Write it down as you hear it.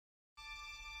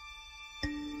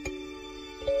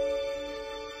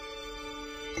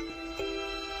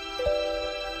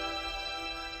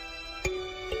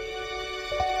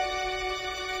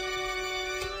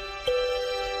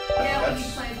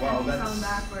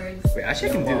Wait, actually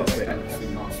I can do this. Wait,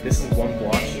 this is one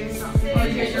blush.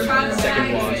 Second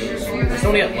blush. It's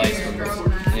only at lights on this.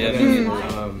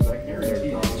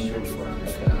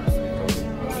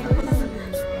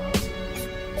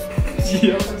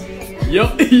 Yeah.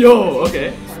 Yo, okay.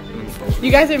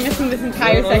 You guys are missing this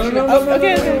entire section.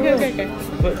 Okay.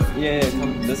 But yeah,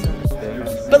 come this one.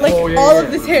 But like all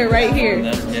of this hair right here.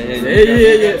 Yeah.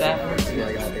 Yeah,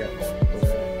 I got it.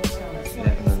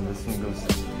 And then this one goes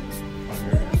on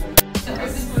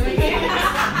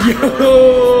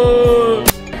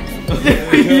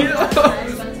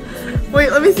Wait,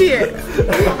 let me see it.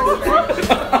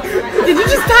 Did you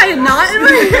just tie a knot in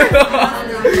my hair?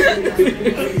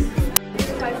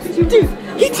 Dude,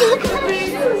 he took it.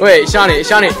 Wait, Ishani,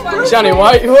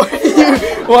 why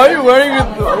are you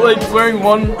wearing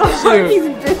one shoe? He's a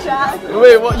bitch ass.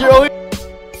 Wait, what? You're only.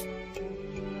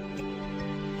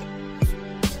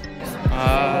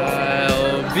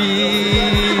 I'll be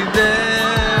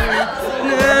there.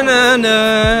 Na na na.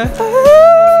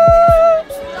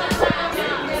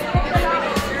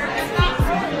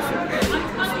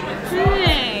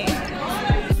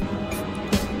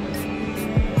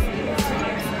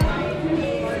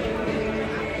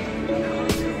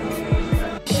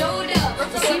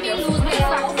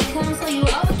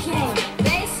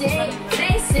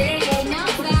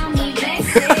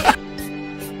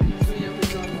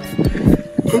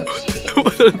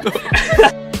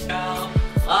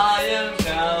 I am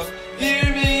now, hear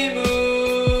me move.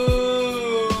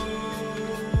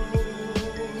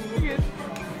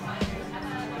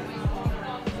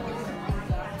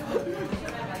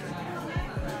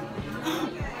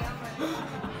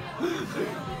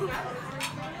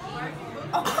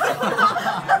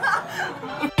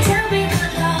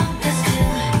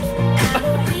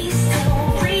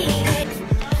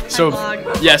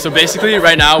 So basically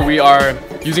right now we are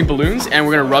using balloons and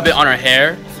we're gonna rub it on our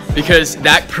hair because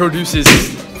that produces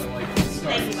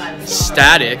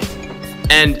static,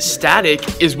 and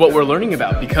static is what we're learning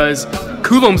about because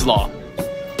Coulomb's law.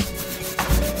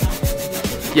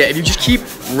 Yeah, if you just keep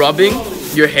rubbing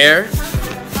your hair.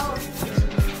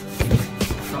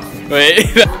 Wait.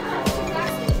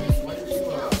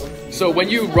 So when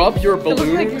you rub your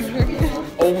balloon,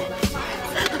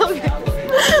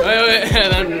 Wait,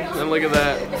 and then look at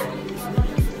that.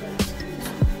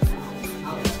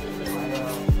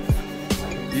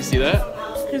 Do you see that?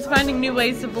 He's finding new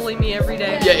ways to bully me every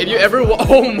day. Yeah, if you ever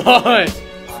oh my!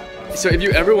 So if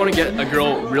you ever want to get a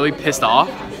girl really pissed off,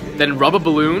 then rub a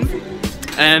balloon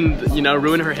and, you know,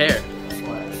 ruin her hair.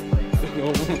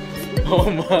 Oh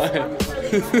my.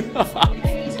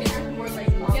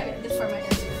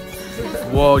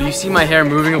 Whoa, do you see my hair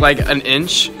moving like an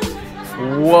inch?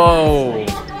 Whoa.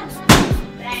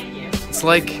 It's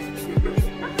like,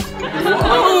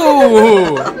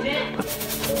 whoa!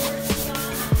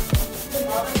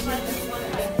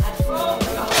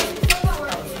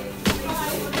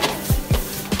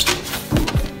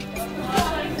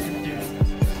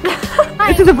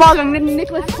 This is a vlog on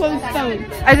Nicholas Closed Phone.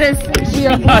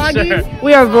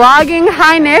 We are vlogging.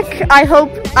 Hi, Nick. I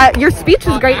hope your speech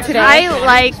was great today. I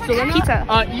like pizza.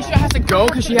 Isha has to go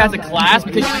because she has a class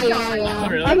because she's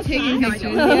I'm taking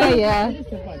pictures. Yeah.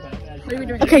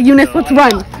 Okay, Eunice, let's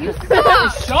run.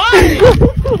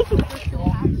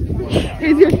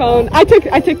 Here's your phone. I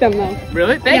took them though.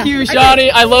 Really? Thank you, Ishani.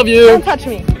 I love you. Don't touch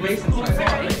me.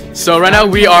 So right now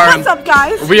we are. What's up,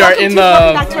 guys? We are in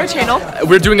the. Back to our channel.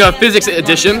 We're doing a physics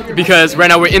edition because right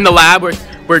now we're in the lab.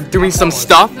 We're doing some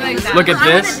stuff. Look at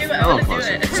this.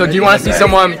 So do you want to see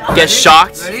someone get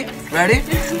shocked? Ready?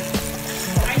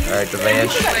 Alright, the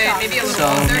ranch. So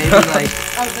maybe like.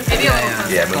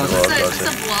 Yeah, move a little closer.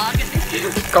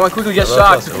 Come on, quickly get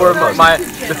shocked before my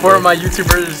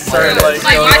YouTubers start like.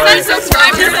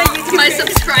 My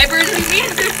subscribers.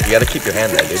 You gotta keep your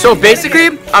hand there, dude. So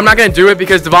basically, I'm not gonna do it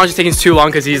because Devon's just taking too long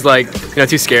because he's like, you know,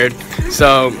 too scared.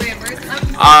 So,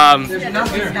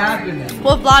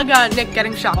 We'll vlog Nick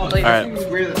getting shocked later. Alright.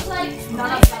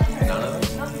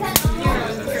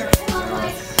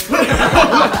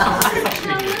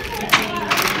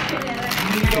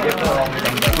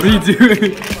 What are you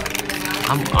doing?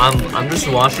 I'm just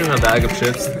washing a bag of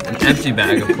chips, an empty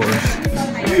bag, of course.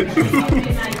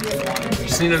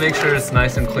 Just need to make sure it's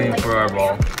nice and clean for our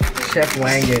ball. Chef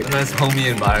Wang it. Nice homey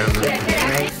environment.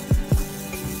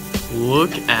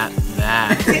 Look at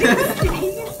that.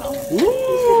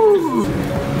 Woo!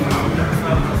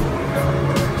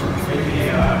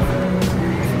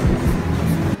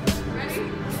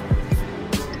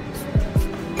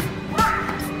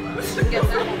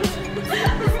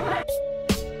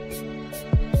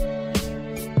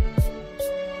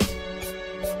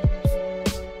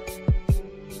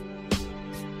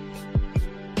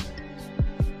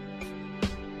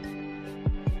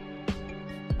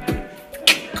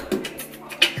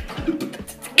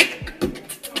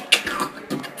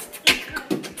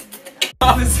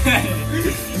 Opposite.